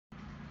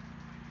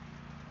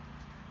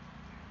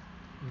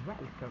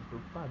Welcome to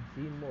PUBG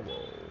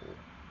Mobile.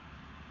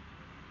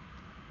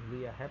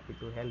 We are happy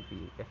to help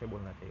you. कैसे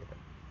बोलना चाहिए था?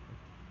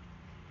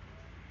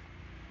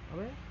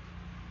 अबे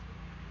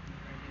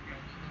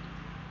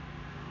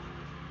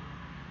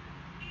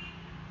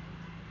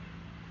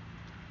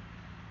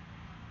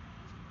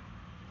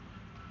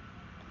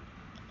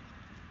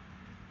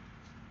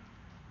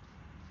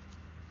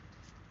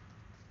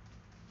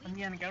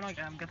अन्यन केड़ो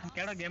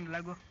गेम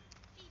लागो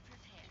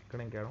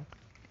करें क्या हूँ?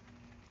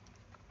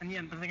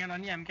 अन्यन तो कहना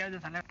अन्यन हम क्या जो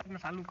साले में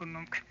चालू करनो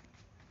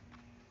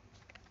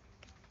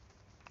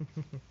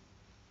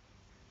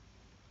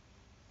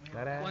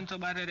अरे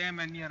 512 रैम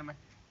है नियर में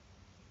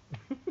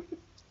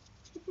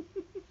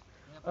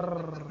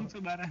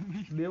 512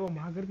 एमबी देवो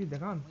माँ करती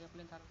देखा मुझे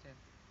प्लेन थारो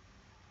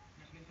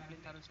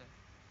છે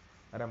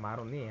अरे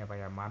मारो नहीं है भाई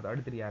यार मार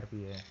 38 आरपी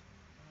है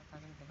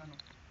थारो દેખાનો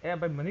ए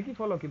भाई मैंने की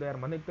फॉलो की यार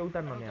मैंने तो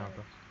उतारना नहीं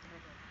आता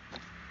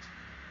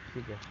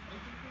ठीक है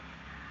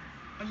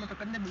मैं तो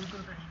करने भी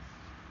उतरता है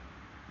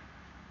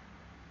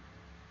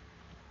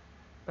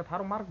तो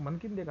थारो मार्क मन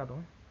की देखा तो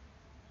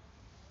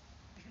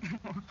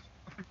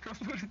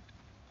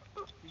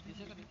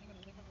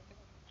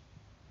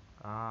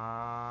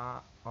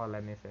ऑल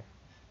एन से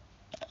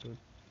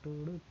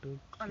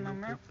अल्लाह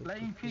मैं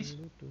फ्लाइंग फिश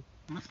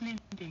मछली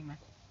टीम में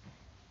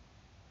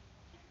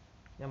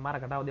ये मारा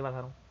घटाओ देवा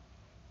थारो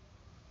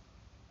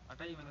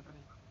હટાઈ મને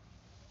કરી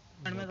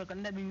और मैं तो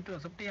करने भी उतरो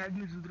सबटे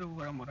आदमी सुधरो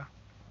बड़ा मोरा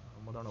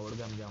मोटा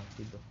ओड़गाम जाऊं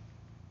सीधो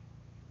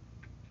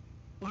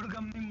और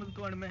गम नहीं मिलतो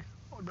और मैं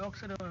और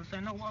डॉक्टर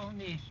सेना हुआ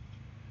नहीं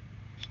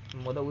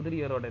मोटा उधरी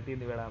रोड है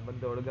 3 वेला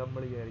बंदे ओड़गाम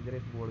मળી જાય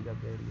જરેસ ઓड़गाम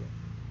पे एरिया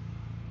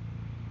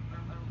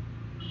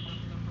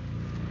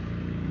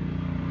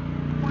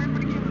पॉइंट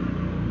पड़ गया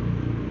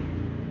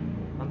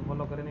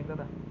अनफॉलो करे नहीं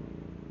दादा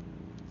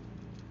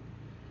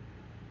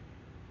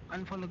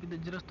अनफॉलो की तो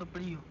जरूरत तो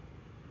पड़ी हो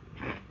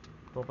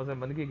तो પછી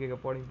मन की के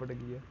पॉइंट पड़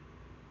गई है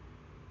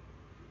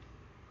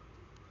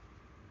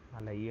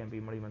हाल ईएमपी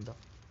मળી मन तो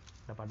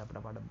डपा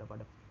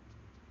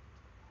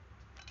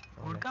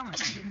और काम है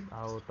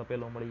आओ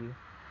तपेलो मળી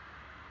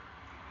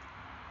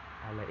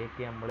हाल एक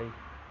केम मળી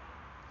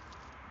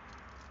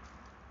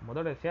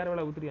मोदड़े शहर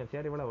वाला उतरी है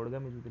शहर वाला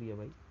ओड़गाम में उतरी है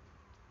भाई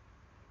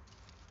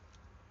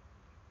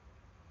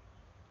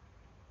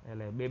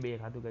એટલે બે બે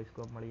ખાધું કઈ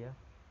સ્કોપ મળી આ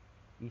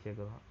ઈ છે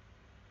કરો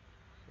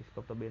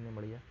સ્કોપ તો બે ને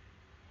મળી આ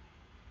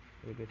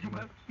એક એક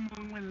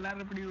मैं लार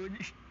पड़ी हो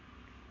जी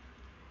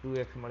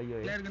 2x મળી ગયો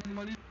प्लेयर गन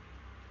मળી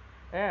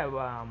ए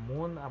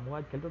मोहन હું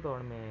આજ ખેલતો તો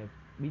में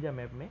બીજા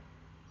મેપ में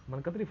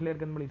મને કતરી ફ્લેર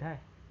ગન મળી થાય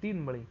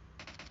 3 મળી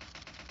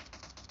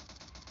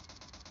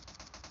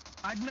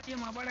आज मैं ये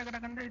मापाड़ा करा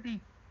कर रही थी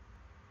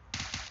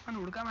अन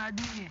उड़का में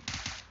आदमी है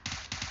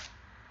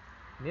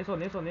नेसो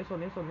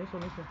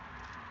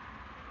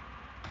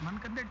मन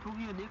कर दे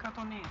ठोकी हो देखा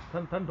तो नहीं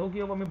थन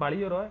ठोकियो में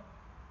बाड़ियो रहे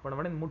पण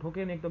वणे मु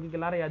ठोके ने एक तो की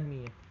लारे आदमी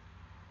है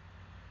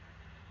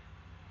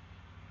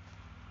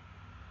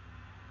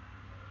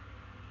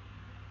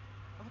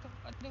अब तो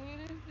अरे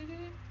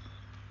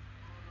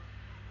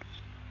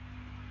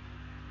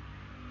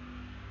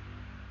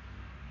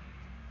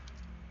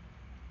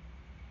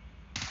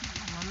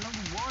मतलब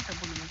बहुत है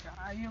पुलिस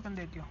आइयो कर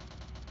देती हो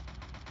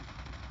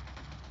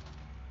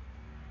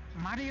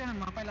मारी हो ना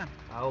मापेला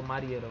आओ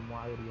मारिए रो मु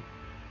આવી રહ્યો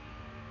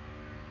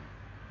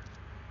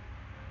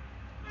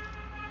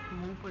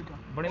मुंह पे तो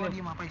बड़े ने और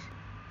ये मापाई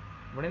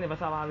वणे ने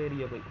बसावा આવી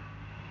રહ્યો કોઈ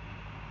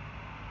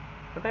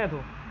कटाया तो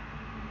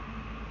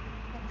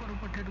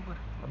ऊपर ठेठ ऊपर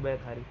अबे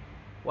थारी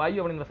वो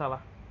आइयो वणे ने बसावा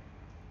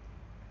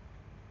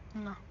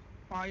ना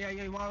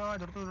आई वाह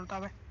धरता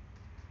वे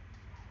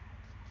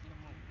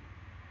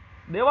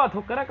देवा थो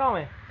करे काव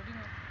है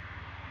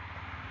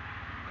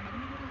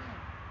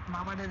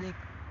मामा दे देख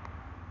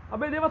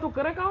अबे देवा तू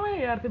करे काव है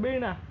यार ते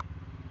बेना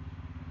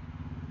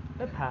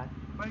था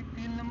भाई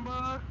 3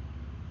 नंबर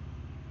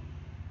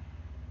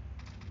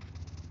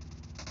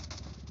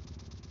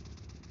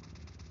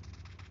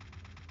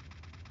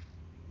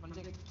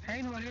है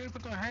इन वाले को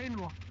तो है इन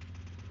वो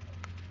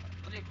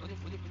देख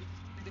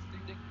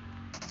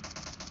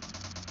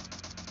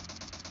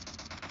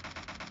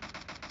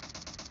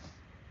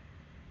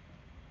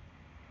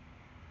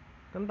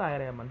कंता है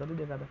रे मन तो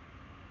देखा था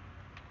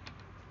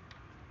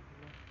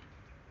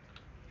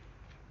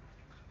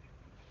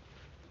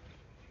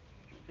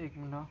एक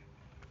मिनट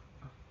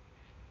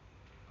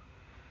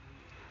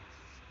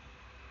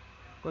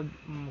कोई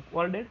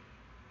कॉल डेड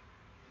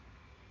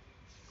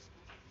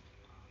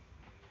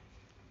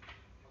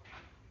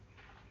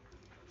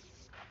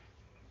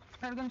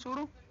सरगन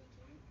छोड़ो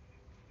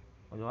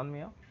जवान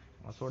में आओ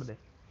और छोड़ दे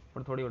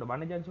पर थोड़ी और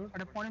बाने जान छोड़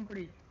अरे पॉइंट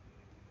पड़ी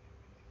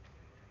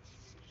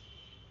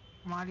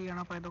मारी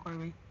आना पाए तो कर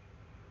भाई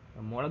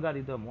मोळगा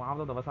दी तो मु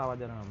आवतो तो वसावा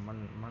जरा मन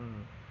मन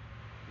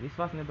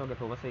विश्वास नहीं तो के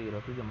तो वसे ही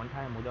रहो तुझे मन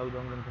थाय मुजाऊ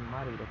दोंगन से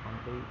मारी रो पण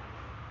कोई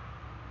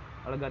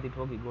अलगाती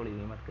ठोकी गोली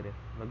हिम्मत करे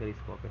वगैरह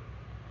इसको पे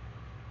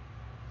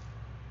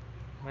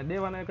मैं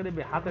देवाने कदे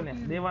हाथे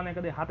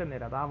ने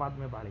रहता आ बात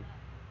में भाड़ी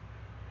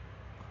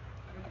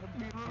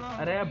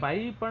अरे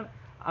भाई पण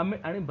અમે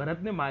અને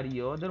ભરતને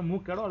માર્યો જર હું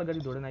કેડો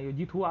અલગાથી દોડીને આવ્યો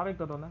જીથું આવે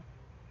તો ને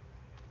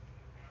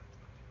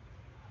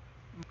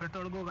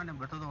ભટોળગો કને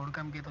ભટો તો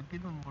ઓળખામ કેતો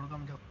કીધું ને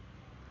ઓળખામ જો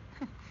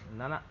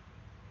ના ના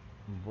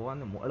બોન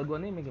અળગો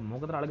નહીં મેં કે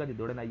મોકતરા અળગાથી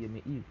દોડે આવીએ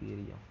મેં ઈ કે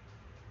એરિયા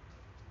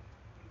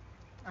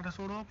અરે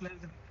છોડો પ્લે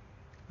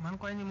મને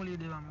કોઈ નહીં મળી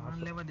દેવા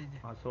મને લેવા દેજે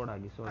હા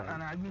સોડાગી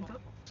અને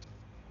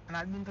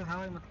આદમી તો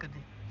થવાય મત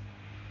કદી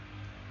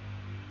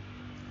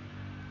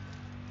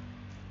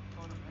તો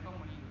મને તો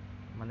મળી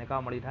ગયું મને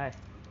કા મળી થાય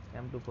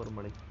M24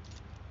 મળી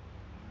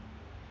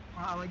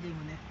હા આવવા જઈ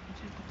મને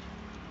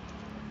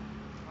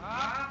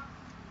હા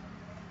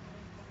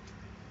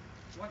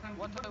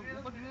વોટ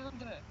ઉપર દીધું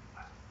છે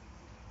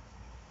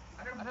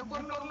અરે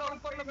ઉપર લો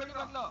ગાડી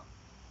બદલો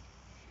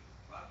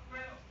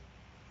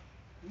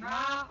ના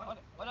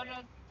ઓલા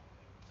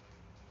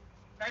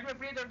राइट में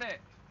फ्री होते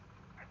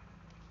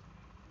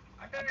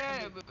अटे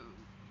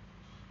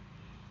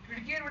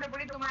खिड़की में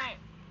पड़ी तुम्हें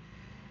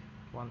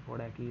कौन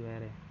फोड़ा की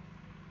वेरे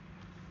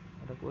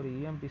अरे पूरी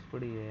EMPs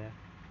पड़ी है यार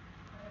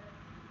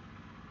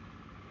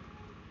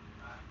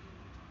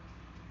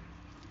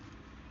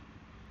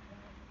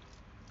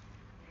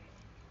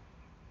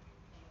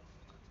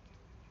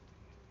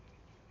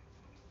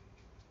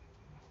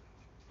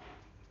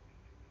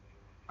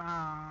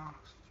हाँ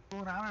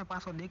स्कोर आवे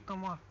पासो देख तो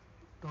मोर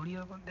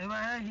धोड़िया को देवा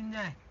है हिन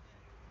जाए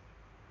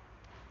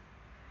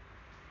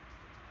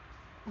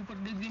ऊपर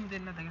देख दी में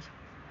तेरना था कैसे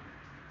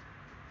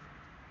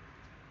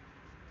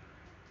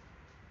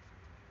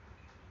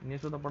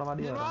नीसू तो पड़वा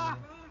दिया देवा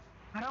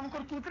हराम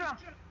कर पुत्रा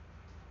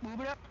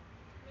बोबड़ा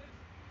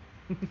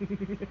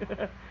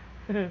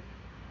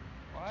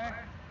ओए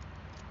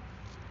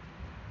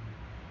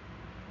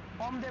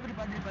कॉम दे अपनी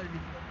पाजी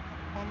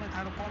कॉम में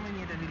थारो कॉम ही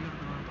नहीं था रिलोड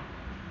करना तो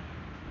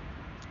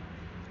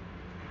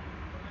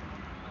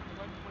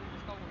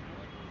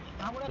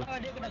हाँ बोला का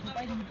देख ना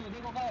सुपाई जी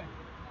देखो का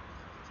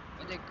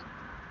देख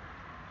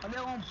अबे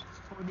ओम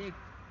वो देख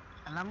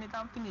अलार्म नहीं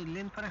था नहीं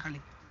लेन पर है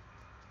खाली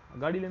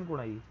गाड़ी लेने कौन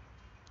आई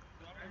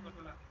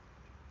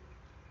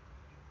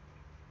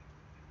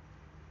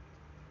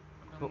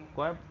तो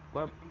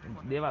कोई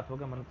देवा थो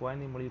के मन कोई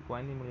नहीं मिली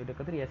એટલે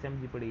કતરી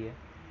SMG પડી है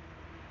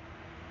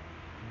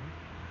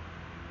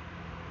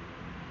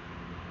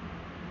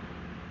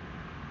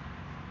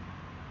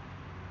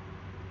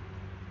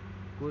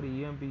पूरी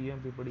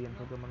EMP पड़ी है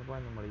तो मन कोई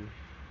नहीं मिली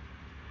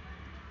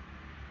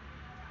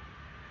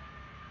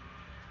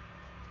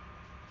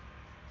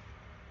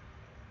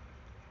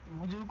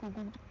मुझे को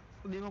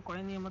देखो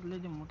कोई नहीं मत ले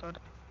जो मोटर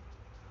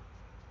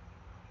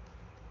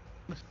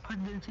बस फट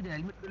दिल से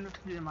हेलमेट पहले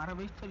से मारा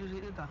बेस्ट चलो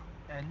सीधे था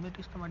हेलमेट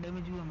इस तो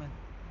डैमेज हुआ मैं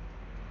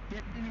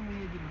एक दिन ही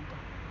मिली थी बनता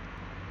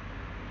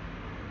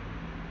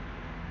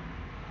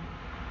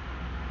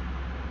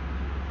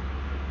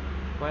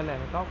पहले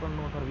मैं काउ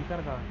करनो सर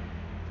विचार का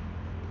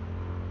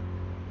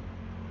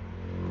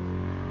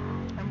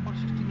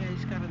M416 या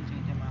इस कारण से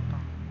जमा तो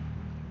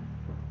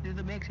ये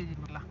तो बैक से जी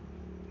बोला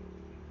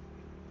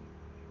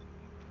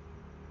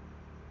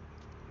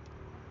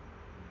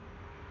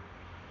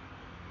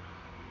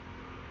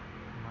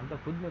मन तो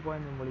खुद में कोई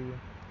नहीं मिली है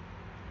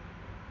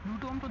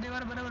लूटो हम तो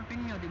देवार बराबर पिन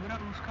नहीं होती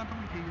बराबर उसका तो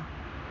नहीं थी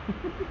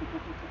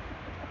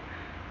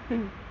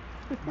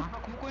मामा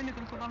को कोई नहीं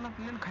करता ना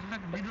प्लेन खरीदा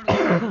बिगड़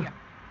गया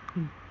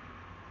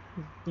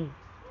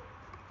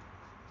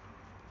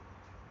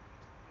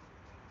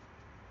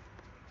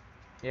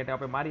ये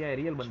टापे मारी है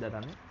रियल बंदा था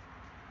ने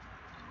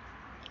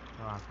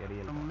हां के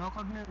रियल तुम नो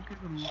करने के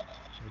तुम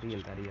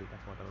रियल था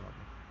फोटो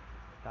वाला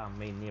था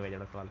मैं नहीं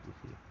वजह सवाल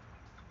पूछी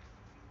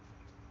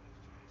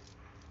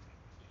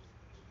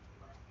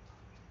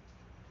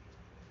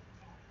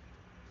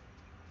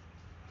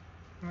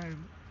मैं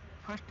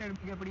फर्स्ट एड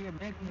भी पड़ी है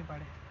बैक नहीं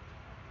पड़े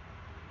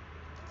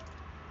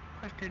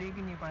फर्स्ट एड एक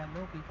ही नहीं पाया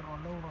दो की करो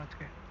लो आज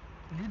के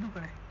लीडू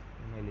करे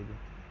मैं ले ली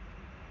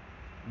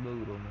 2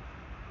 यूरो में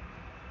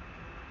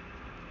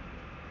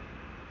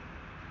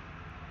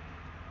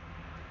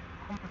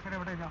हम करे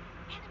बड़े जाओ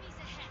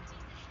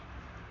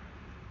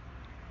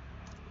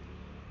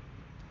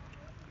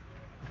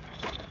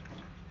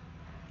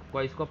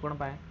कोई स्कोप पण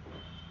पाए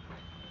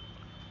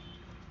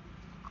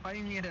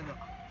कोई नहीं रे तो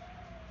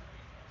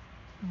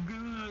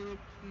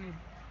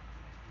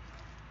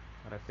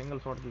अरे सिंगल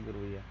शॉट की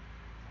जरूरी है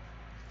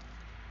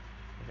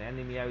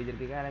एनिमी આવી જર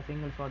કે યાર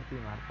સિંગલ શॉट થી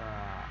મારતા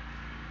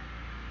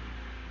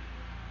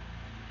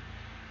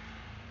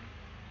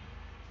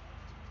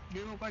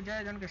देवो का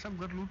जाए जन के सब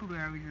घर लूट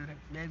रहे आवी जरे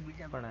बैग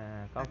बीजा પણ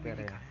કાવ કે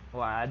રે वो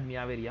आदमी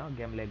आवे रिया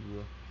गेम लेग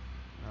गयो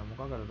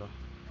मुका कर दो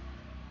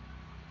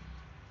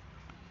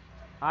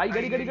आई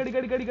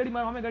गाड़ी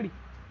मार हमें गाड़ी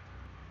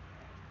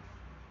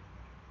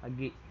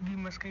आगे दी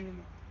मस्के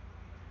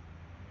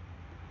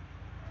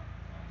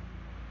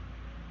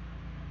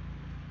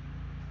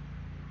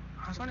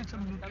हंसो ने सब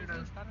लूट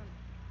रहे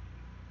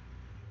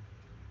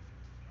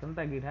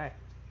तंता गिट है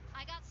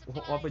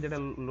ओपे जड़े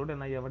लोडे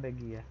ना ये वटे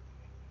की है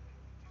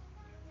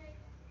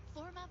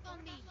Form up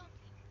on me.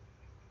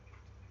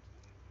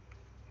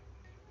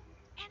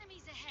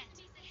 Enemies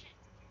ahead.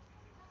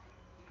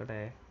 कटे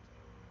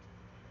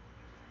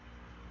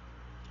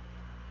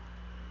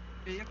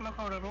एक लाख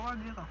और रोवा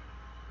दिया था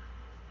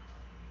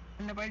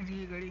ने भाई जी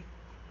गाड़ी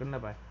कितने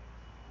पाए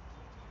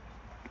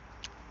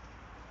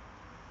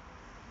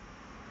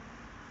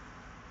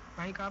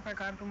भाई कहाँ पे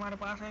कार तुम्हारे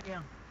पास है क्या?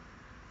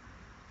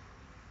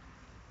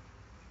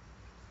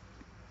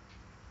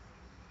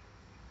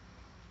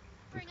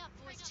 Bring up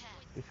voice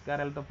chat. इसका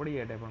रेल तो पड़ी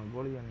है पण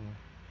गोलियां नहीं है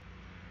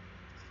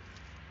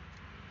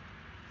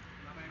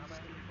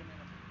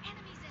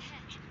Enemies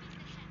ahead.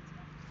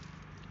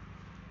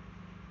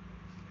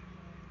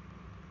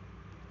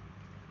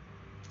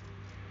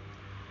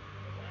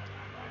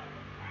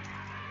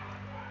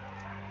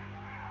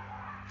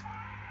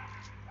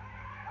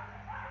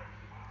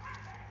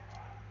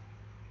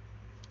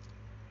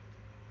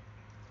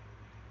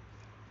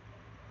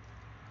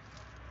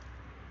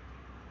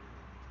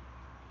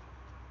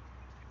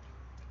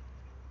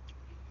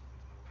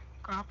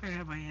 कहाँ पे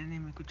है भाई?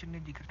 एनिमी कुछ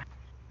नहीं दिख रहा।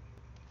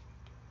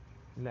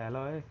 ले लो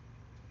ए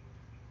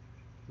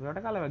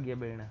वेटा काले वगिया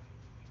बेण ए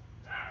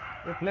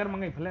फ्लेयर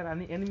मंगाई फ्लेयर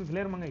एनिमी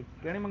फ्लेयर मंगाई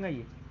केणी मंगाई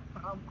है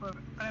आपको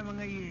अरे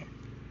मंगाइए।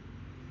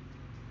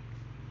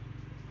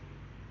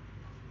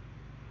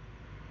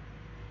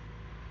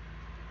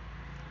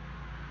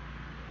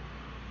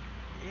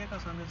 ये का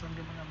संगे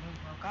संगे मंगा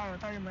मैं कहाँ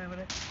होता है मैं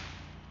मेरे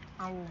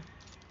आओ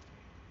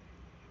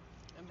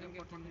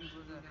MK14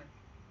 cruiser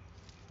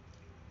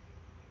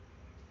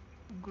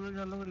गुरु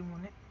जालो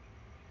रिमोने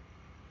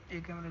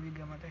एक कैमरा दिख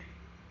गया मते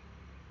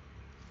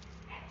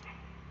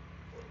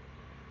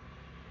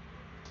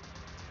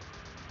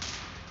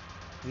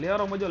ले आ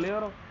रहा मुझे ले आ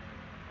रहा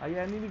आई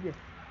एनिमी के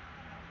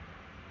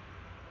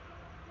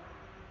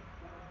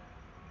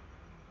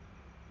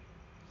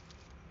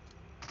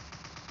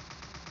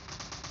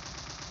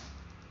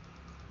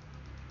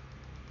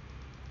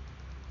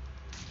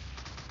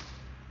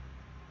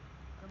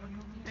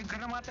एक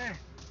गरम आता है।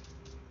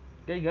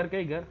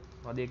 कई घर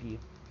और देखिए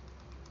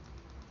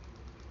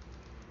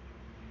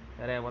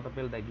अरे वो तो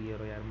पेल दागी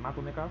यार माँ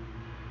तूने कहा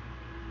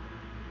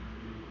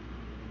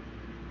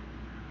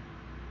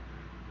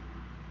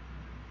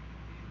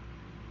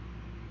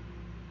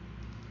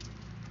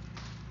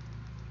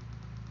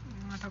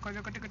माथा को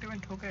जो कटे कटे में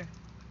ठोके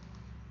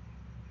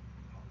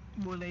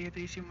बोला ये तो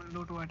इसी में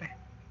लोट वाट है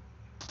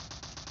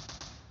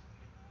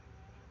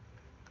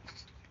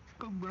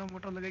को बड़ा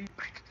मोटा लगाई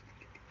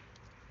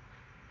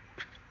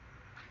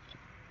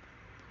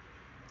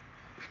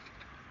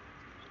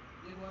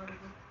एक बार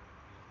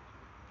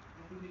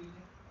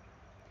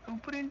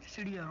ऊपर इन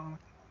सीढ़ी आ रहा हूँ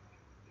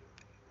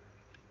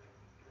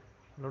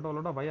लोटो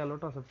लोटो भैया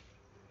लोटो सब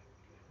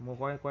मु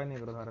कोई कोई नहीं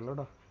करो सारे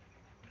लोटो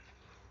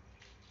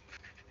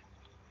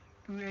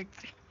तू एक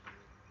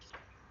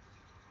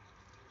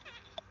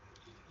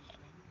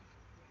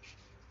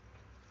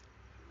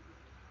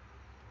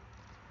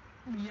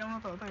ये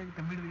मत होता एक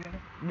तमिल दिया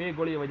बे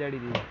गोली बजाड़ी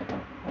दी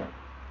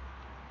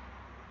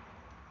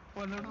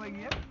वो लोट वही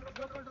है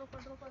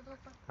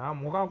हाँ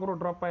मुका करो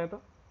ड्रॉप पाए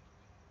तो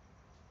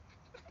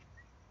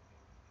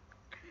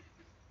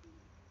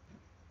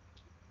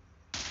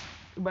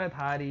बे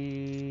थारी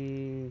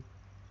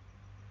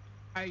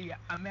आइया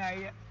हमें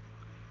आइया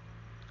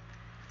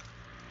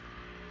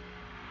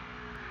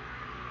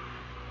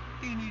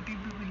तीन ही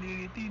टीपी भी ले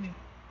गए तीन ही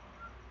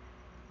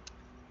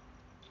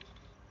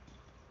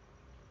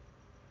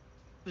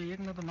तो एक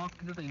ने तो नॉक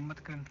किया तो हिम्मत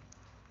कर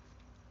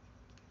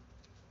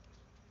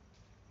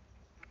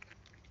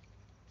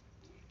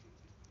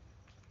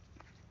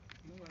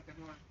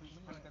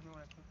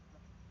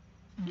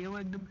ये वो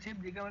एकदम सेफ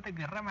जगह पे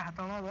घर में हाथ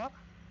आना था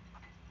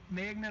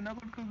मैं एक ने नॉक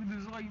को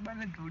दूसरा इबान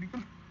ने थोड़ी को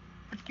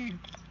पटकी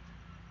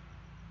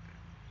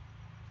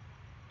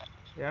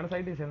यार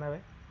साइड ही सेना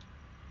वे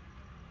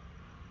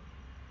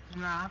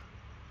ना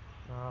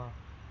हाँ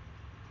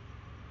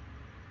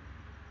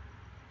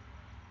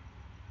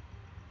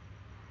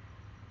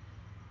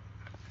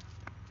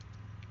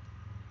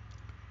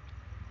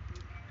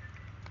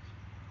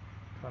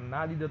पर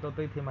ना दी देता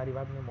तो ही थी हमारी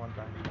बात नहीं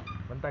मानता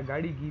बनता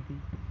गाड़ी की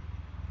थी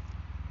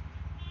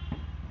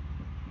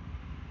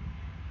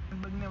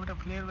बगने बेटा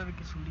फ्लेवर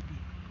की सुली थी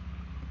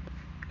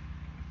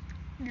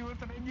ये वो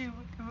तो नहीं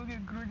वो के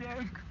ग्रो जाए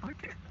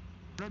ओके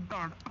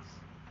दौड़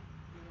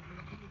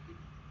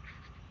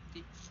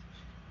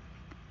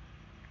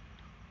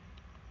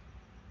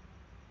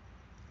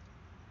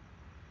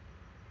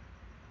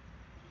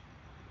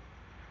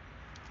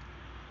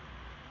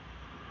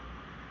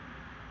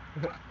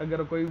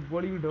अगर कोई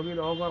गोली भी ठोकी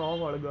तो ऑफर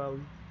ऑफ अड़ गया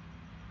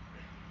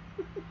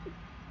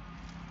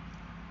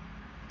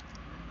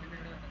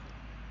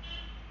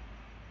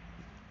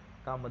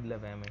का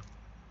मतलब है हमें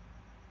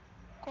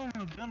कौन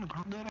जन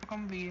घंटे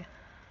रकम भी है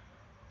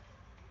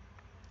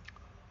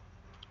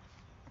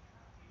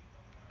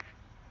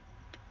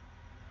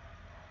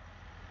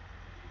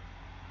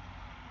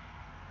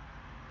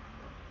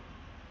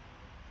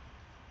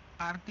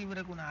आरती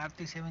वरे को ना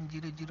आरती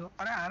 700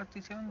 अरे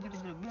आरती 700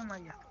 भी हम आ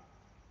गया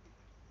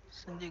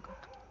संजय को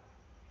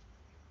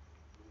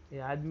ये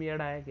आदमी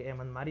एड़ा है कि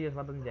मन मारी इस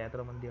बात नहीं जाए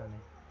तो मन दियो ने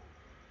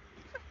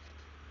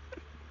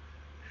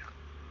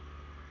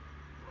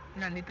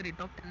ना नितरी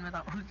टॉप 10 में था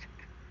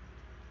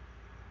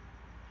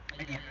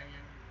आइया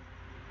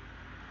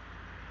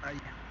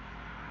आइया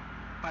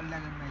पाला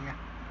करना आइया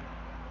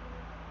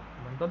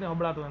मन तो नहीं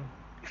हबड़ा तो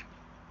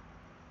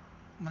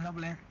मतलब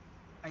ले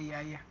आइया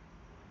आइया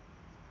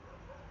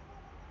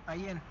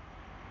आइए न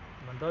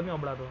મને તો નહીં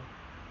સંભળાતો.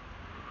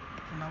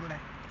 નબળે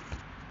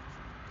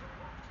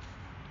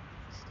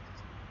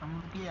हम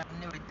रुकिए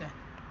हमने बचता है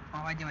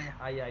आवाज आवाज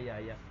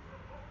આયા.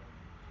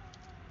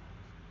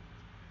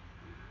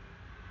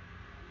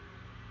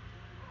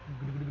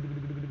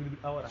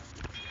 આવરા.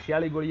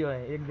 શિયાળી ગોળીઓ હે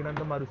એક જણા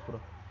તો મારું જ પ્રો.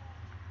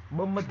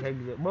 બમ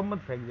જ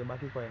ફેંકજે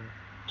બાકી કોઈ નહીં.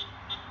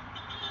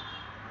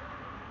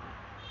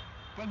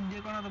 पग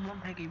देखो ना तो बम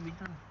फेंकी बीच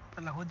में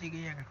पहला होती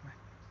गई है घर में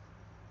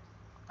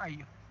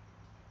आइयो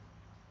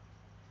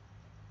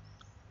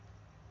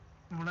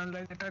मुड़न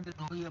लगे टा जो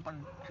होई अपन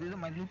सीधो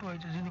मैं लूटो है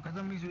सीधो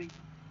खत्म भी हुई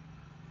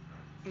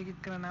एक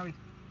तरह ना हुई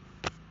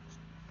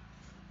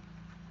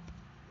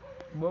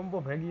બમ તો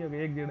ફેંકી કે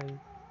એક જણા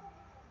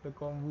તો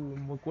કોમ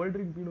કોલ્ડ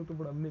ડ્રિંક પીણું તો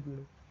પણ અમને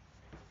પીણું.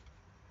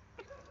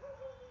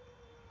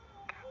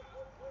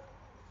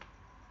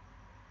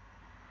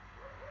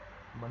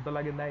 મને તો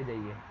લાગે નાઈ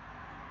જઈએ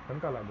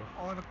શંકા લાગે.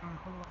 और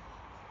खोलो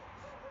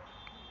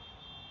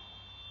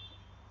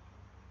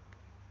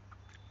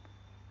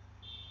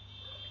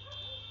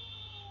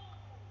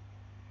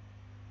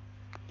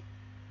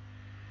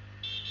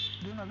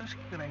दोनों अलग से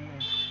कराई है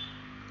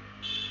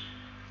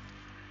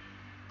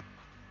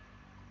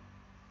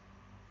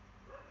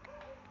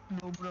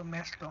दो बड़ो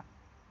मैच लो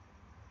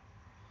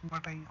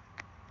बताइए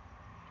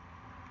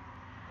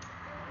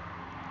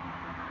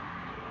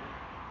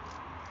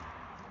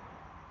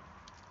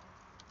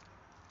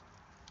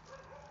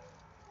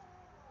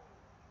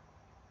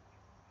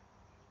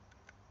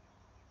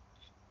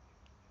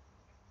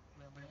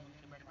બરાબર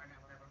મુંબઈ બેટ માટે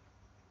બરાબર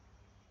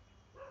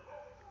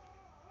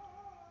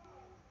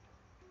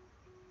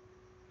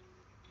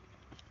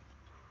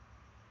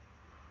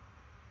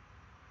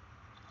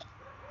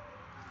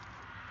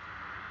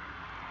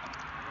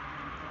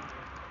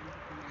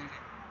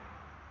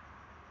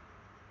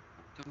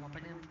તો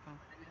મોબાઈલ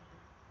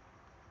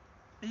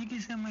ये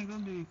किससे मैं कर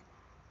दूँ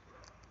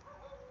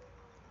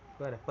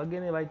કરે પગે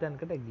ને વાયતા ને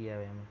કટે ગયા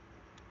હવે એમ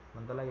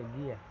મને તો લાગે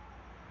ગયા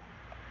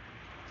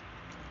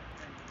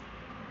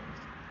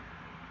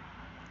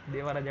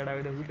દેવારા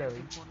જડાવે તો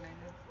ઉતાવે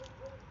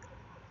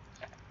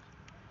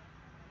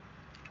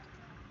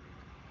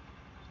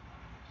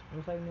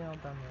હું સાઈડ નહીં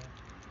આવતા મેં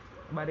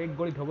બાર એક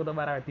ગોળી ઠોકો તો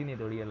બાર આતી નહીં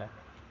તોડી એલા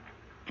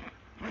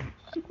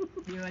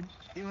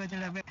देवा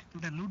चढ़ा पे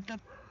उधर लूटता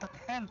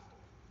हेल्प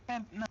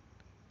हेल्प ना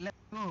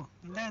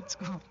लेट्स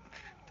गो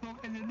तो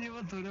के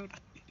देवा थोड़े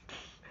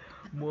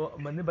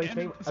મને ભાઈ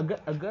સાહેબ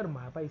અગર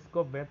મારા પાસે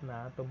સ્કોપ બેત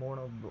ના તો મોણ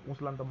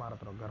ઉસલાન તો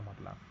મારત રહો ઘર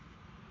મતલા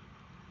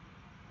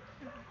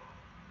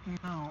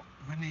ના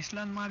મને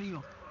ઇસ્લાન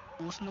માર્યો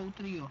ઓસલો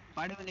ઉતર્યો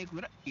પાડે મને એક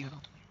વરા ગયો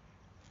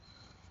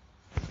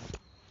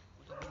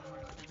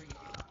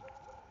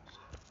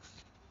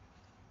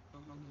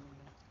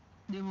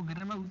દેવો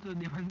ઘરમાં ઉતરો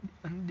દેવાન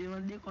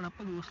દેખો ના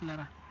પગ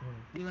ઓસલારા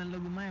દેવાન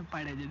લોકો માય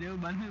પાડે છે દેવ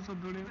બાંધે સો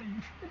થોડે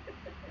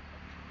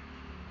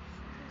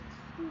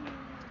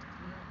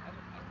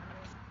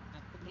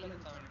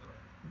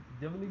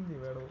જમલિંગ ની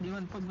વેડો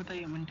દેવાન પગ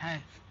બતાઈએ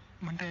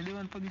મંઠાય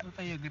દેવાન પગ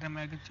બતાઈએ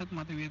ઘરમાં આગળ છત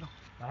માથે વેરો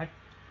હાટ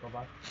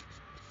બાબા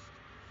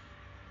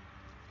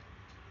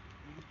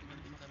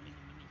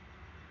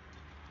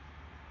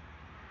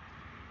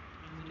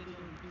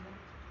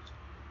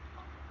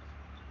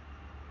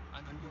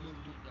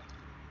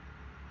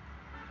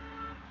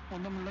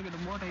onda mun lage da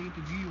mota yi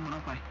ta jiyu mun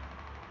apai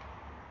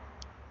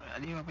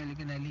adewa pele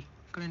ke nali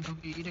kren to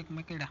ki irek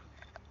makeda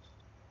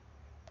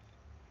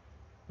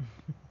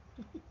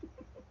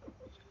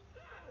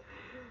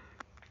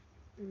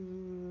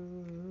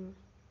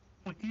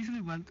तीसरी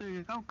बात तो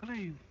ये काम करे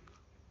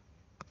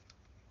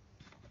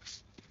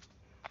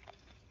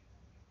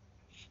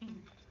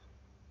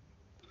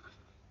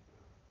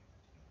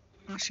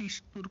आशीष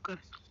तुरकर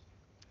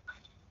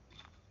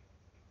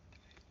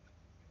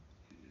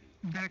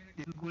बैक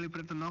गोली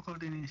पर तो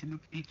नॉकआउट ही नहीं सिद्धू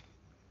की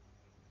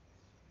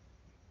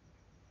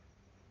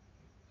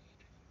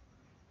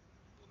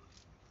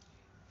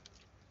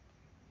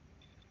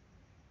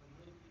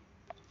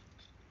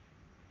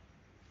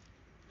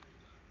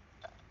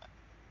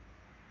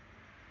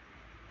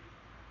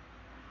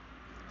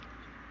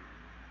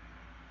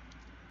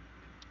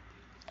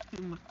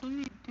मस्त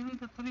नहीं इतनी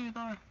तो थोड़ी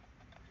होता है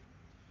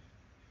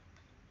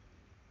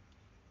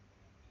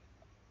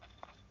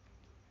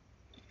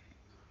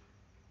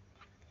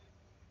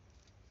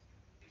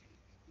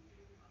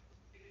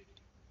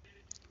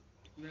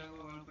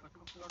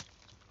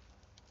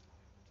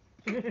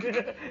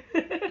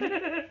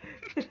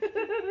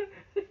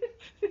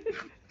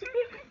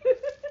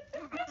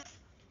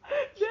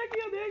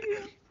देखियो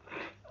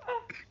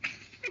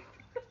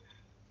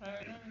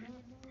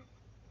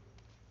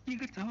ये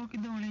करता हो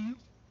किधर वाले यू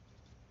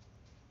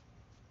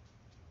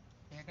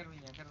हैकर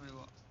भाई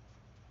वो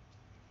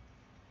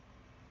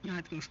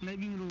आज तो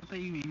स्नाइपिंग रोता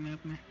ही नहीं मैं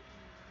अपने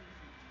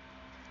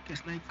के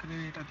स्नाइप करे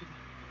रहता थी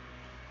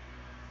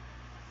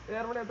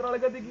यार मैंने इतना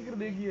लगा थी कि कर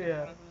देखी है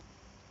यार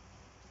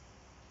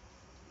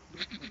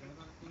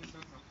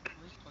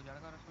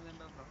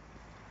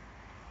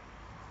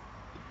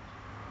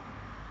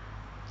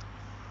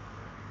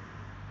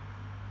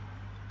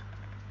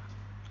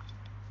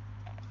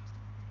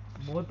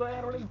वो तो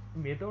यार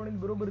मैं तो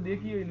बरोबर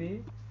देखी ही नहीं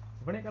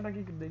वणे काटा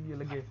की देखी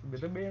लगे मैं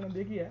तो बे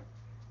देखी है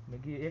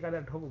मैं कि एक आधा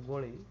ठोको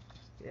गोली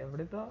ये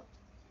वणे तो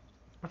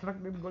अचरक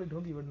दे गोली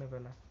ठोकी वड़ने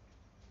पहला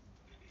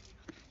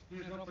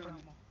ये ड्रॉप पड़ा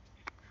मो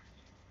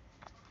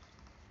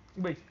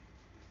भाई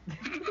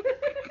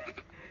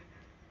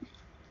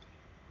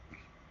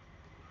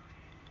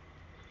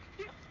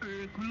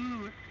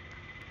खुल्लू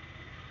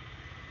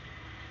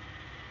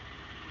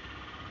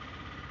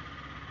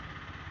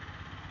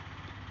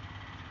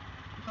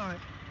हाँ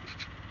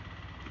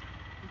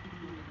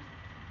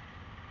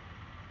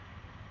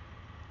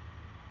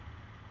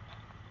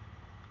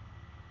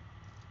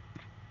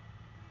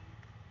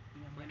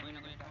कोई ना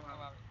कोई ड्रॉप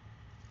आवे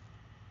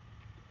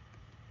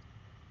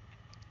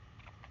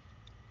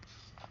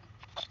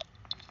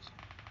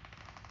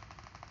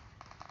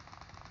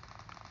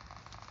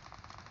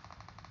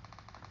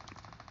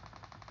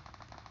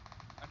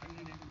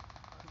अटकी नहीं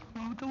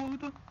वो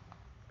तो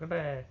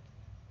कटे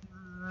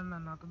ना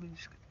ना तो भी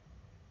जिसके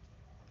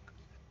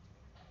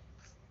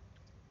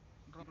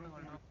ड्रॉप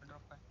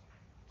पे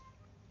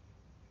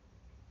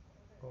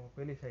ओ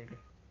पहली साइड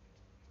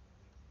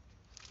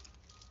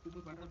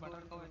ऊपर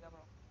बटन को भेजा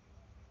ब्रो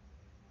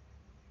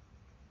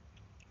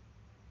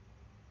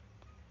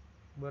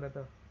बरे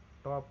तो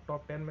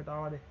टॉप 10 में तो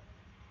आवा दे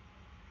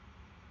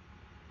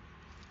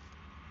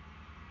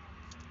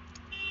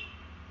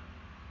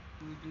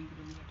कोई ड्रिंक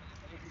रूम में चले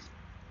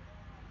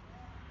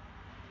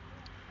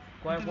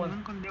कोई इधर कौन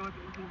उनको देवा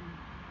तो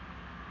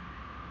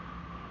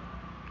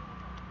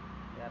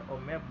यार ओ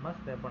मैप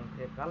मस्त है पण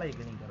थे काला ही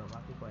घणी करो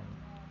बाकी कोई नहीं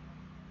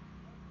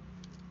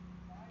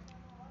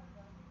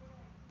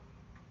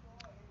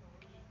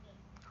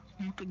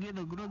હું તો ગયો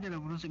તો ગ્રોજર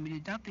ભરોસે બીજી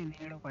જાતી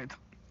નહીં એડો પાય તો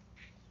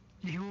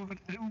જેવો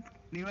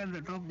દેવા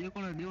ડ્રોપ જે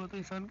કોને દેવો તો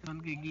સન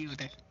કે ગયો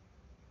તે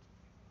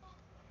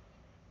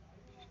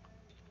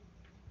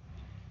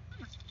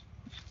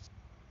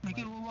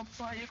लेकिन वो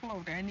बापा एक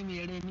लौट एनिमी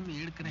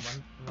ऐड करे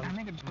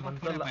जाने के डबल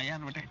पड़े भाई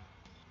यार बेटे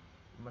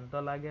मन तो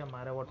लागे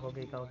हमारे वो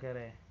ठोके का कह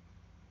रहे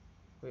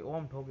कोई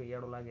ओम ठोके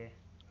येड़ो लागे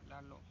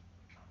लालो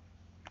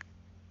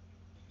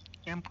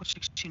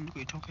M416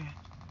 कोई ठोके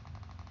मेरा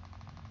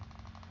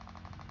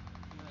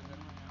घर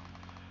में आओ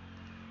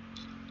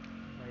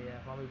भाई यार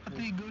हम तो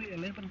ये गोली है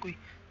लेकिन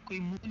कोई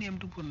मुंह नहीं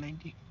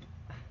M249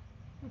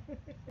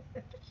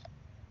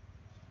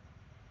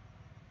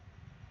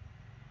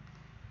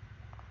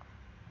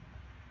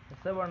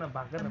 सब वरना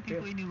भागर MP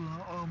कोई नहीं हुआ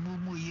और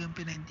मुंह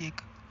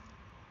MP91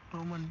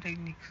 Roman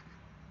techniques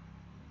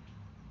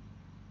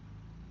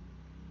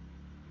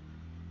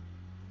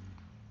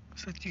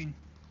Sachin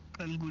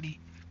कलगुड़ी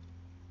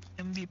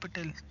MB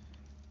Patel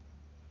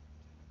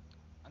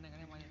અને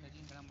ઘરે મારી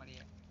સજીન ઘણા મરી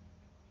है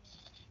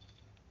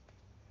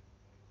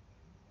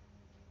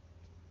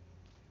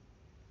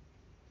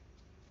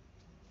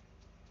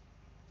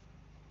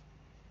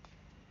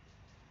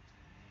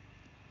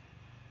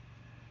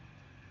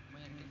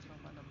मैं टेक्सचर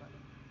में दबा दे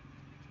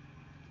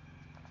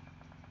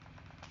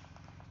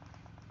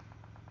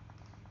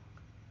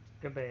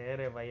कहते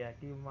अरे भैया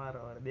की मारो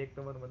और देख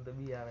तो मन तो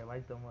भी आवे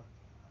भाई तो मत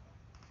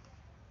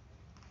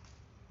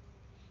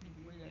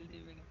मैं जल्दी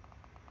मैंने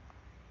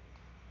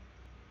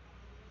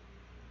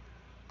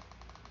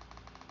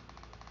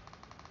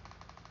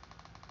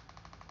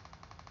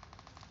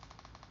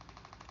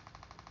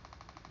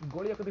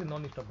गोलियां कतरी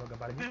नॉन स्टॉप ठोके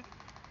बाड़गी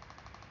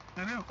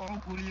अरे हो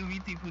गोली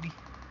वीती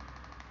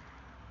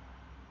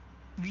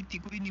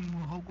कोई नहीं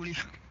मुंह हो गोली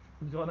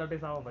जो ना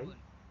टेस आओ भाई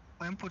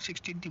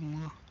M416 थी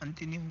मुंह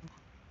अंति नहीं मुंह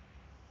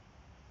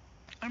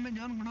और मैं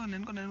जान घणो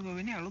नेनको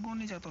वेनी अलगो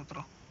नहीं जातो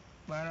उतरो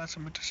 1200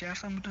 मीटर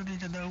 600 मीटर से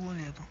ज्यादा अलगो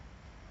नहीं जातो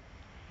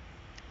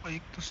और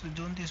एक तो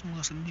जोन देश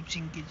मुंह संदीप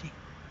सिंह की जी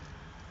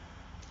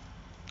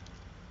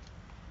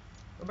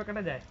अबे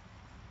कटे जाए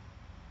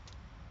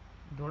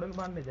धोड़न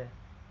बांधने जाए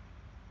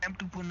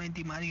M249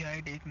 थी मारी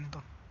हाइट एक ने तो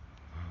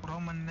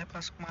रोमन ने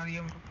पास मारी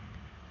हम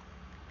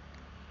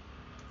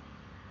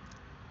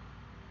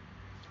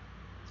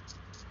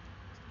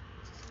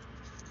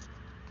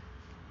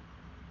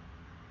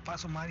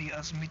पास मारी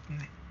अस्मित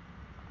ने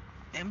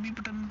MB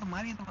पटेल ने तो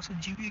मारी तो पास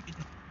जीविए की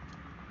तो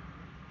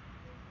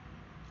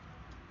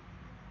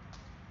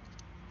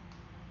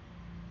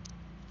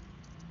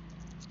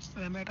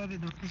बैठा थे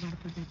दोस्ती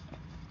करते थे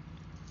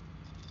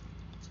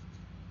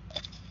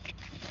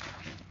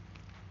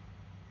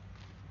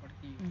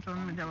पड़ती जोन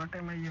में जावा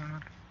टाइम आई होना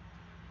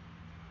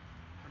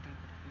पटेल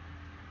पड़ती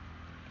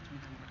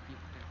अस्मिता पड़ती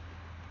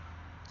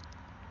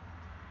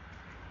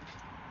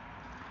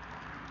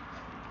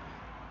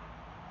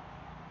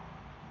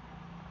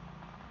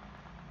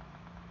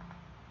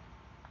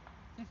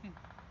पटेल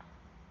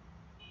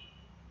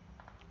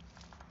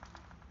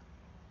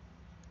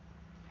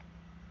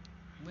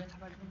मैं था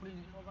बाजू में पड़ी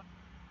नहीं बाबा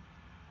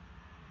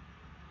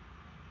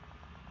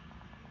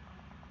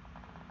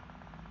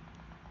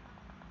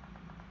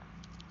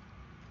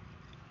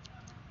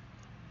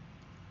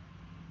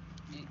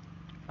ये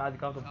आज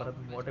का तो भरत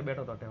मोटे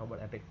बैठो तो अटे खबर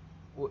अटे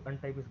वो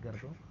अनटाइपिस कर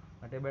तो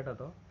अटे बैठो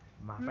तो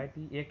मापाई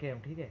थी एक एम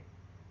ठीक है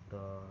तो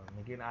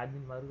लेकिन आज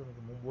दिन मारू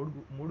तो मैं मूड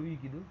मूड भी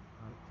कीधु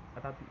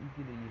आता तो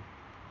इकी दे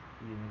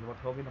ये मेरे को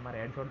ठोके तो हमारे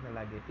हेडशॉट में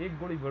लागे एक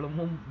गोली बेड़ो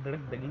मुंह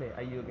धड़क दगले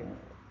आइयो के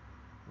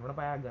वड़ा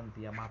पाया गन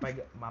थी या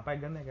मापा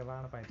गन है के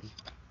वहां पाई थी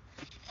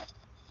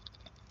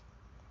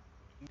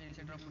मैं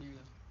इसे ड्रॉप पड़ी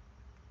हुआ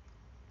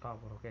का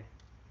करो के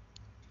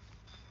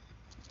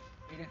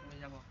ये देख मैं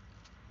जाबो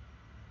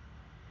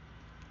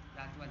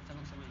रात बाद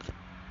सबक समय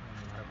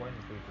મારે કોઈ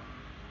નહીં પૈસા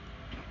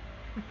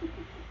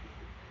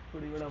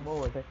થોડી વેળા બહુ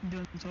હશે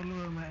जो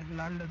सोलो में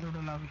लालडा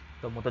जोड़ो लावी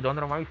તો હું તો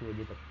જોંદરામાં આવીશું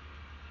હજી તો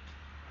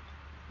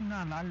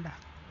ना लालडा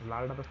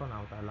લાલડા તો શું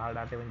આવતા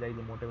લાલડા આટે જાય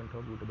છે મોટે વેન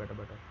ઠોકું તો બેઠો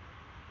બેઠો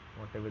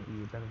મોટે વેન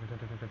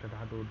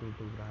હાથો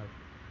તો રાહ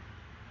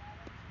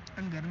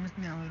अन घर में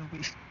नहीं आवे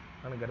कोई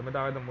અને ઘર में તો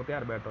આવે તો હું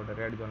ત્યાર બેઠો હતો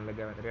રેડ ઝોન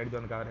લગાવે રેડ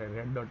ઝોन का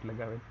रेड डॉट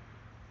लगावे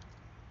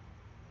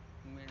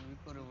मैं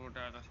विको रे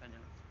वोटा था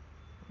साजन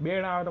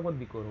બેણ આવે તો કોઈ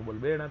દીકો બોલ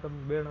બેણ તો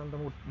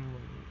હું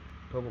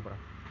ઠોકું પરા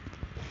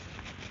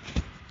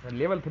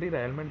लेवल 3 रा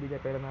हेलमेट बीजा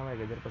पहले ना आवे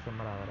के जर पसंद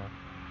मरा रहा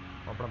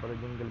अपना पता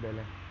जिंगल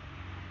बेले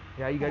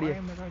ये आई गाड़ी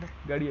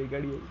गाड़ी आई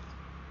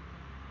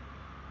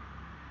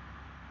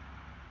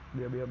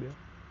बे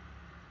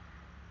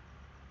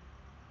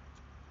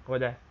हो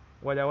जाए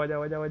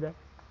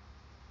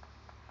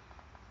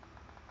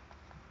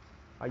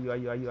आयु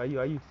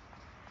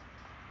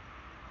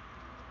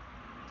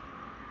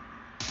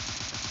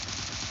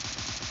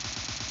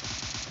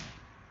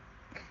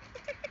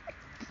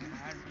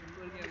यार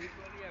विको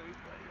लिया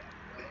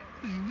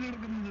इंग्लैंड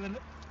करने वाला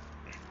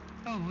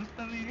ओ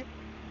होता भी है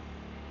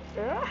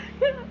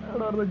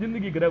और तो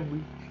जिंदगी खराब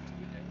हुई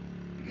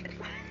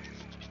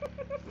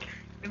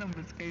ना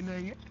बस कहीं ना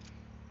है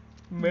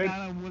मैं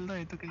गाना बोलता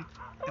है तो कहीं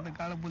तो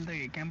गाना बोलता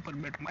है कैंपर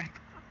बैठ मार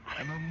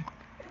अब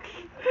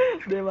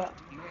देवा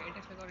मैं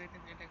अटैक लगा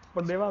अटैक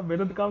पर देवा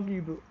मेहनत काम की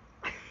तू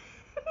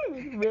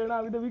बेड़ा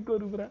अभी तो भी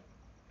करूँ परा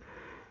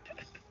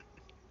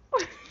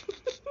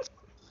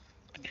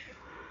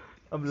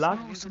अब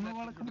लास्ट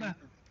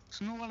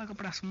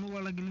स्नो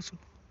वाला गिल्ली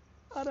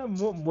सूट अरे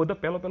वो तो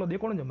पहलो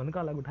देखो ना मन का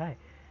अलग उठाए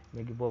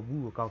मैं कि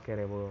वो काव कह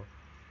रहे वो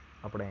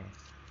अपने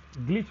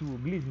ग्लिच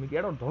मैं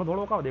केड़ो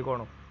थोड़ो काव देखो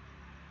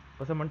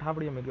પછી મને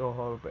ઠાપડી મેં કે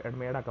ઓહો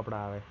એડમે એડા કપડા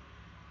આવે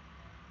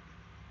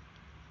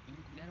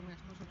यार मैं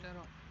इसको सोच रहा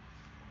हूं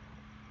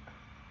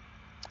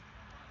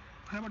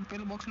फटाफट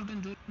पहले बॉक्स लूटन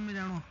जोन में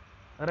जानो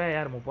अरे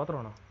यार હું પોતરો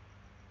નો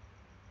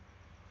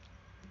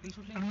गिल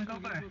शूट मैं कहां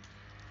पर है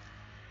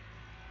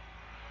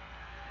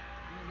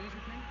मैं गिल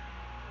शूट नहीं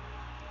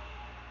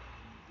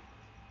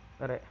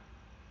अरे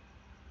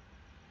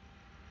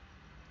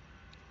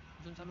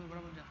जोन चालू है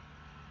बराबर जा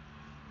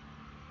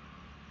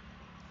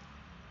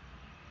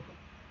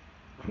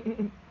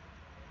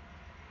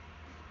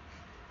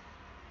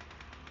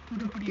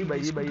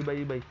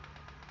ई भाई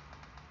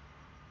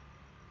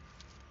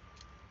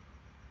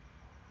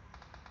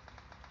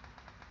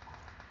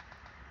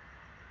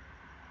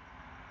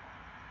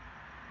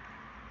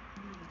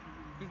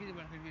फिर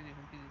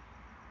कीजिए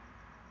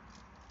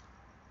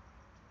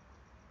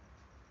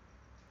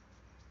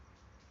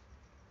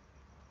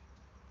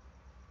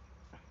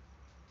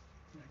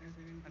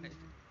अरे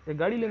ये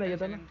गाड़ी लेने गया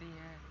था ना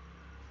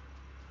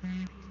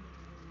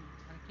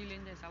अरे की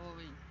लेन जाए सावो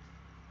भाई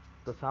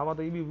तो सावा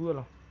तो ये भी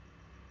बोला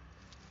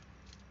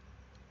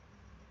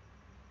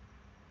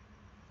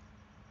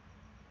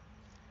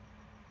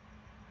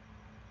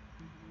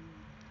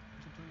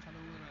जोन चालू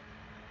हुआ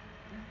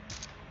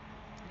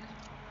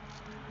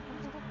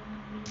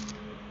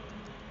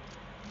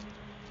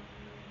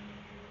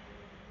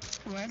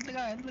वाइट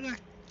लगा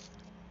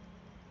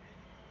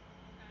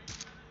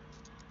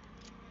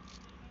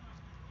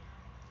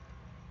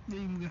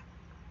नहीं मुझे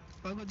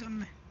पागो जोन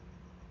ने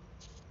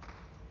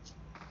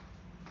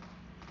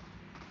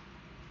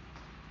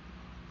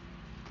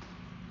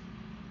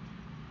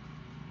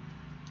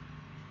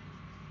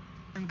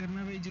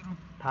करना भाई जरूर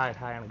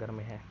था घर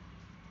में है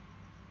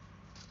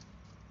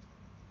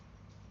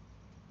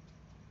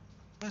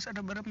बस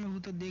अटा बर्फ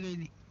में तो देगा ही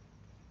नहीं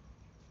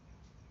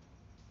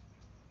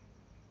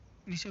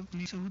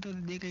निशा तो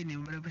देगा ही नहीं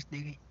बर्फ बस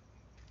देगा ही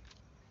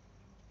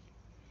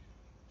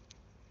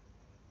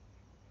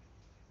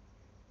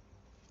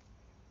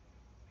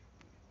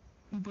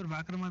ऊपर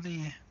भाकर माते ही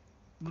है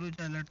गुरु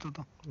चाय लड़तो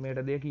तो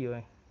मेरा देखी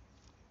है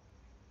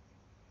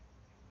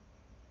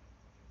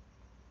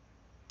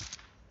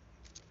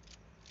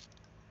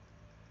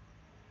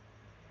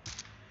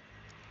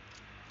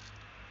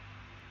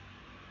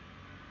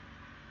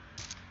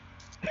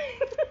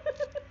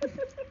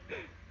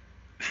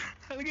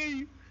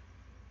गई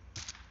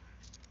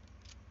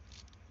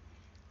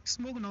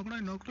स्मोक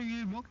नॉकड़ो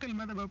ये मॉकटेल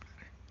में था बाप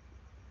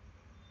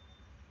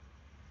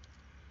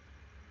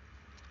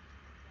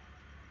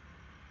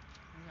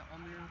या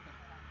ऑमलेट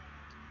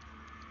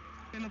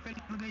कर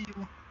पहले गई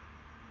वो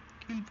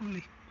किल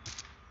पुली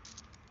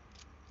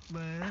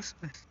बस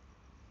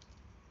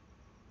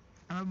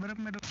हमें बर्फ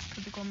में तो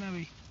कम है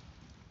भाई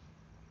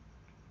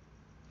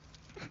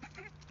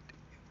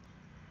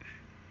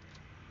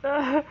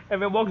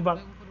ए बॉक्स बार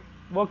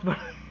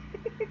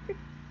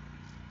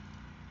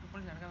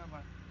ऊपर झटका में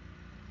पड़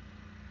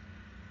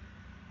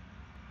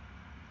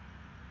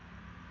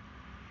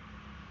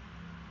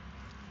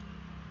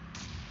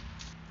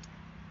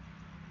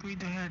कोई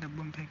तो है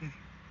डब्बा में फेंके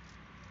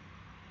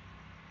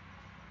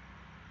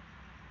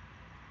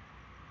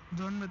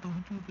जोन में तो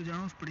हूँ तो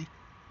जानो पड़ी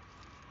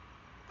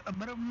अब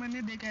बर्फ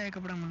मैंने देखा है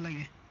कपड़ा मन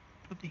लगे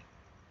छोटी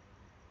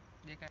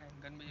देखा है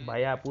गन में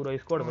भाई आ पूरा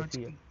स्क्वाड पाँच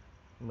बची है की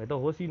मैं तो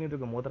होश ही नहीं तो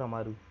कि मोतरा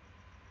मारू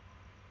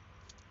वो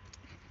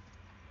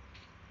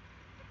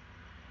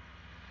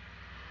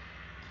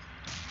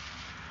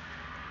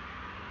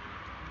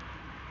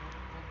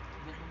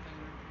बम फेंक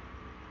रहे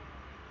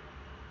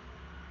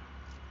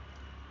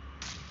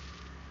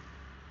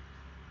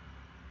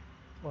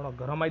और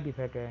घर में थी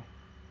फेंके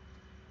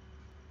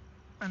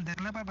अंदर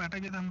ना पा बाटा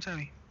के दम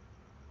चावी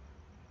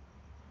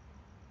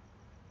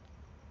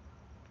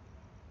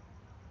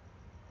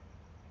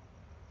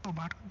तो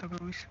बाट तो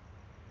करो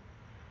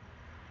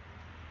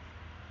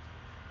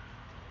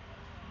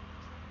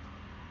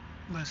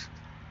बस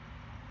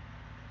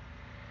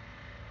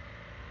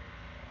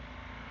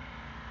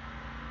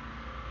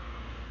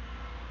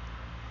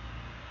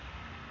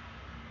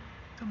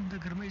तुम तो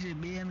घर में जे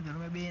बेन घर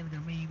में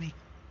ही भी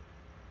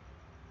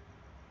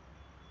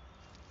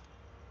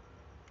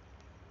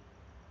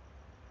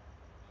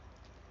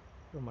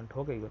तो मन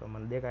ठोके ही करो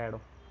मन देखा एडो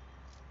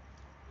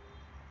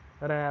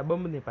अरे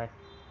बम नहीं पाए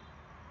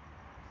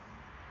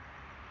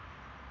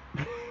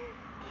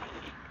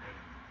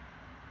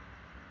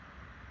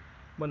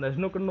मन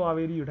नजनो करनो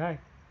आवे रही उठाए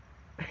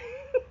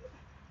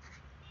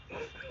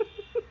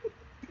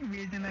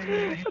बेचने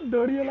लगे भाई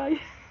दौड़ियो लाई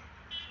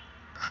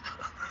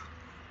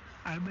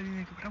अलबरी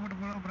ने फटाफट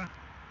बोलो बरा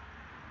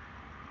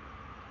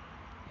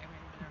एम पे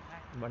चढ़ता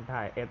है बनता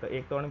है ये तो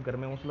एक तो घर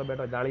में उसलो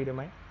बैठो जाली रे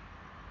मैं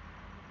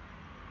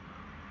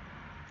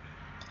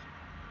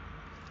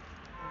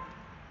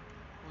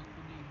वो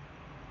कूदी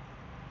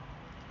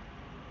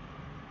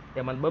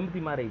ये मन बम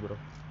थी मारे ही ब्रो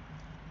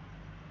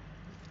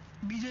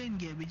बीजा इन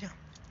गया बीजा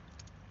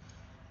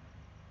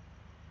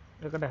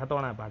ये कटे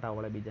हतोना भाटा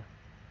वाले बीजा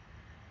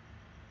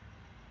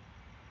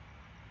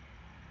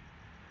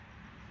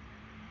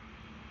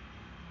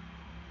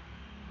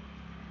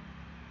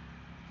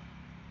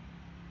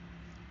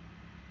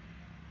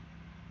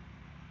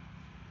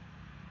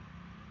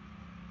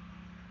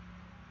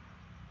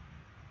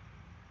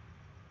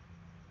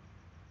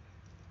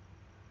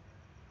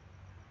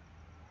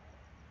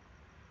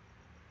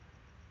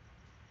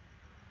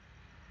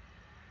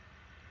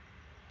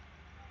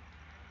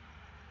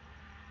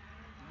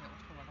मैं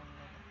उसको बता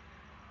दूंगा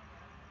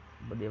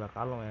बदेवा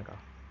कालो है का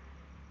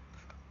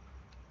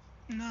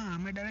ना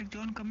हमें डायरेक्ट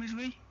जोन कमिस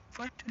भाई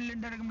फर्स्ट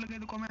एड डायरेक्ट हम लगे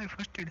तो कम है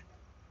फर्स्ट एड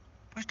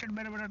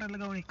मेरे बटाटा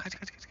लगाओ नहीं खच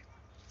खच खच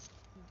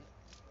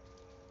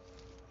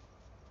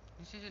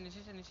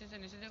नीचे से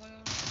देखो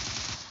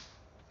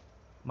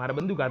मारे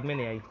बंदूक हाथ में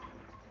नहीं आई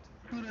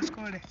पूरा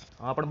स्क्वाड है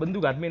हाँ पण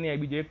बंदूक हाथ में नहीं आई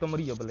बीजो एक तो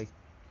मरी गयो भले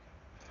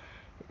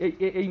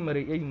ए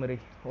मरे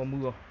ओ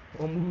मुगो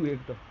एक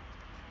तो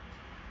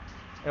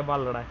ए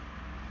बाल लड़ा है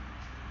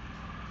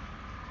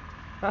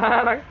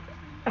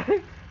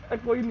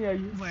कोई नहीं आई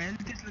वायल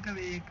किस लगा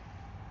एक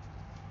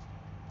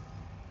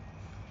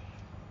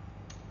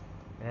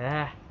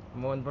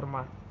मोहन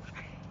वर्मा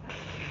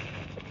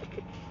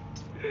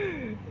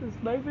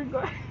स्नाइपिंग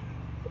का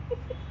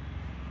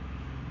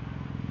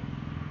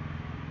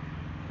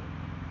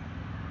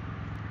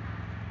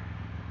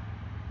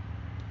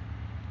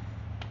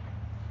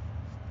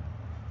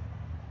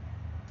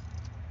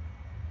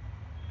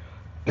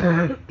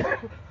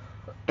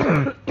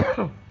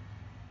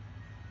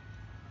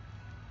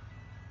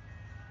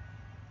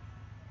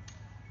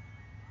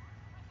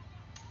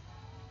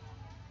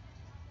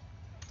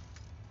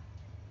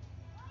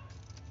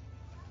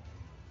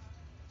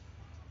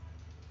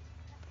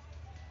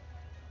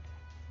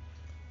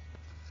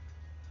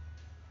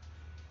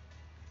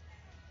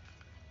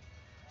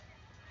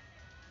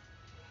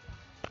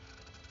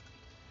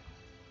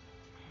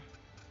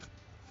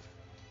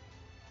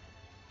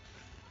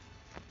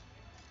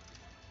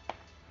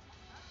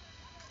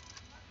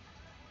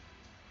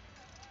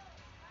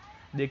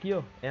देखियो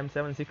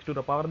M762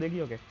 रो पावर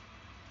देखियो के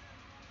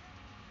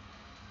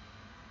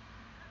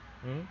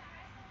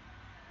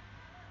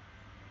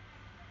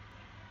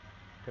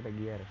कटे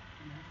गया रे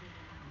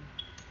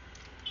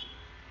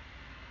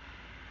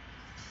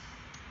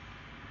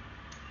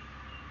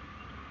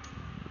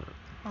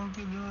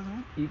ओके जो हूं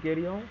ई कह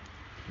रही हूँ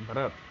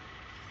भरत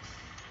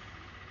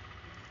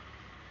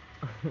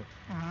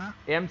हां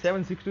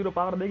M762 रो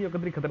पावर देखियो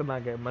कितनी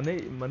खतरनाक है मने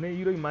मने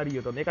हीरो ही मारी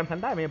हो तो एक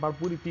ठंडा है मेरे पास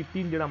पूरी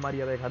तीन जड़ा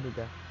मारी था एक हाथ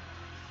का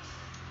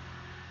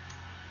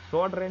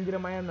शॉर्ट रेंज रे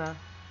मैं ना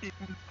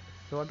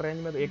शॉर्ट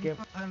रेंज में तो एक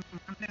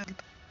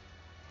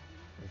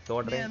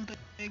शॉर्ट बे रेंज तो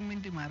 1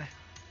 मिनट ही मारे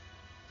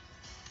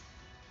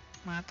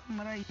माता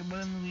मरा ये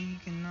बड़न हुई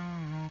कि ना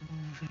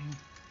सही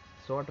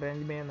शॉर्ट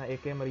रेंज में ना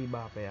एक मरी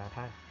बाप है यार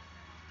है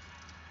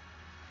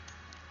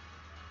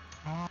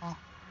हां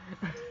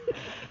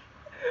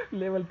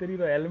लेवल 3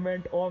 रो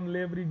हेलमेट ओम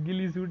ले ब्री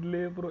गिली सूट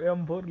ले प्रो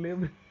M4 ले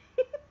बे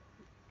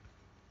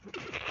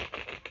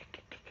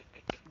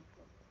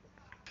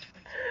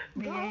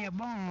ये बम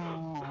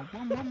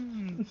बम बम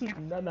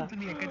ना ना तो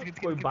नहीं कच कच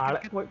कोई कच बाड़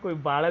कच कोई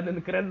बाड़ा दिन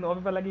करन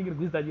ओम पे लगी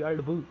घुसता जी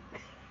अल्ट भू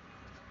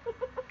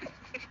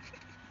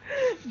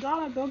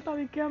गाला ठोकता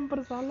भी कैंपर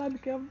साला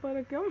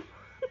कैंपर कैम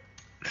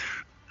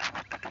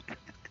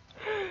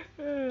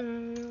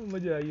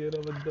मजा आई रे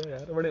बंदा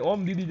यार बड़े ओम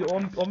दीदी जो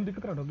ओम दी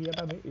कितना ठोकी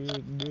था ने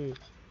 1 2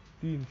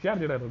 3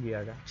 4 जड़ा ठोकी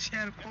आगा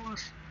શેર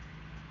કોસ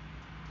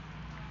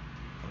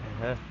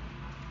है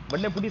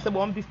वन्ने पुटी सब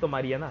ओम तीस तो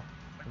मारी है ना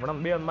वणन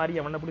बे मारी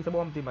है वन्ने पुटी सब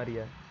ओम थी मारी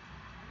है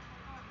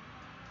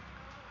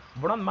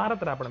वणन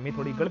मारत रहा पण मैं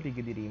थोड़ी गलती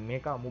कीधी री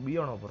मैं का मु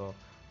बियोणो परो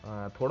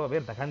થોડો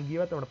વેર ધકાન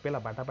ગયો તો પેલા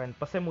ભાટા પાઈને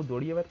પસે હું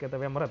દોડી આવે કે તો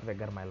વે મરત વે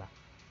ઘરમાં એલા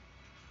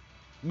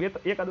બે તો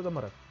એક આદુ તો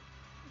મરત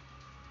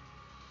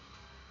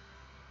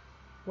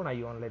કોણ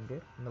આવ્યું ઓનલાઈન કે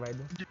નવાઈ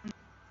દો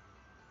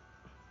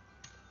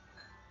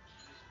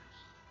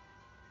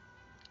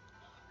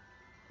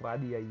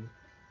वादी आई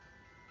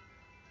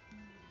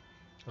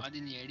आदि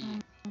नहीं आईडी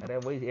अरे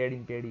वही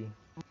adding pedi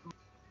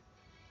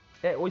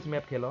a voice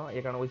map खेलो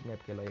एक आना वॉइस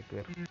मैप खेलो एक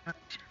बार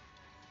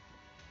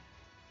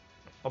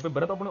ओपे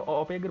भरत अपन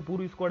ओपे अगर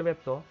पूरी स्क्वाड वेत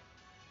तो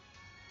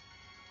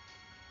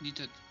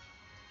जीतत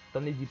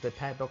तने जीते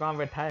थाय तो काम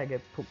वे थाय के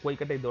कोई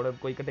कटे दौड़त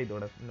कोई कटे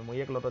दौड़त ने मु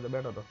एकलो तो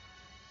बैठो तो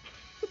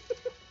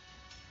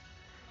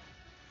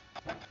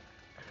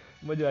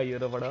मजा आई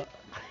रे बड़ा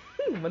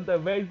मन तो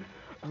वे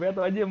तो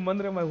अजय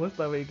मंदिर में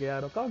घुसता भाई के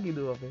यार का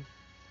कीधु ओपे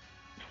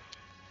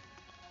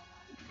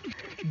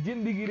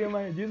जिंदगी रे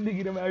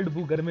में अल्ट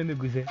घर में नहीं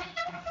घुसे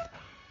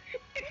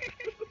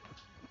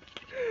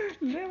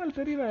लेवल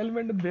 3 નો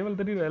હેલ્મેટ લેવલ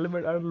 3 નો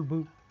હેલ્મેટ આડું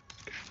ભૂ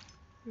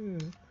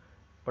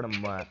પણ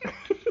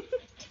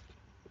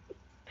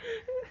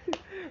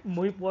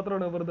મુઈ પોતરો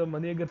ન પરતો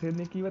મને એક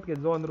થેની કીવત કે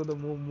જોન રો તો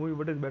મુઈ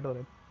વટે જ બેઠો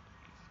રે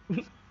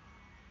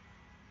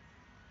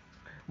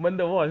मन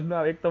तो वो हंसना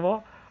एक तो वो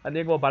અને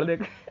એક वो ભાળ દે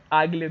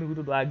આગ લેને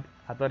કૂદું તો આગ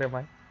હાતો રે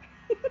ભાઈ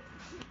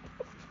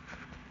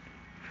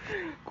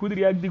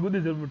કૂદરી આગ દી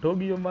કૂદી જમ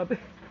ઠોકી માથે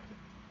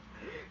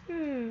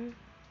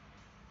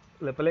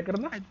ले प्ले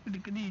करना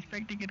કદી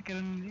સ્પેક ટિકિટ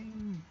કરવાની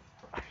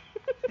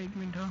 1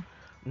 મિનિટ હો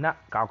ના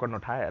કાકડનો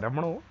ઠાય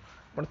રમણો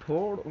પણ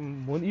થોડ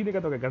મોન ઈ ને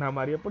કહેતો કે ઘણા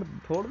મારીએ પણ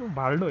થોડું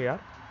ભાલડો यार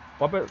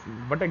ઓપે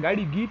બટે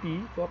ગાડી ગઈ તી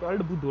તો આપણે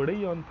અલ્ડ બુ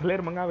દોડઈ ઓન ફ્લેર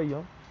મંગાવી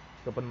યો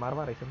તો પણ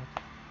મારવા રહેશે ને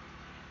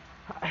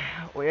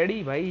ओ एडी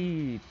भाई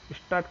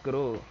स्टार्ट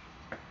करो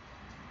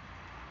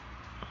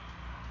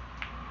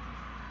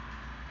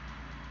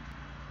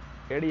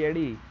एडी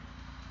एडी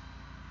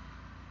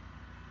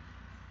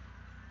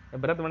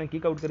भरत मैंने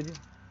किक आउट कर दिया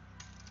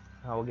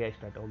हाँ हो गया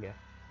स्टार्ट हो गया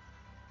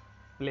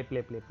play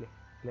play play play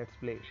let's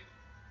play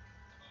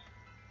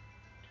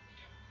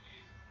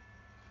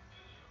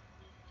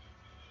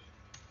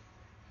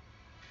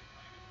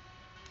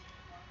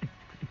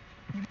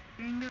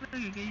India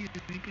કે કઈ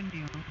વીકેન્ડ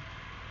ની હો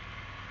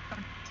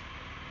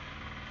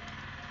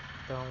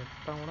Down,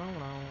 down, down,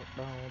 down,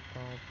 down,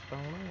 down,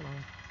 down,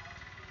 down.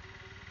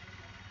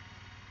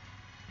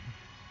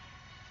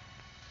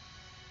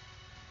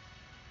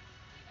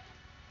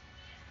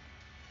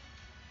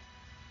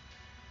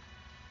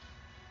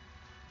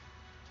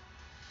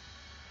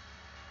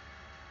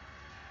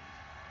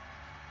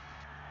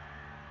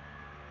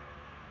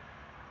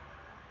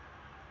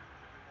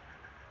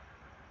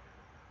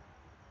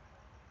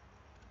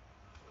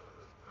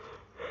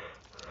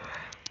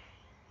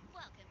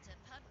 Welcome to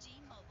PUBG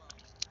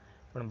Mobile.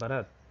 પણ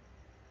ભરત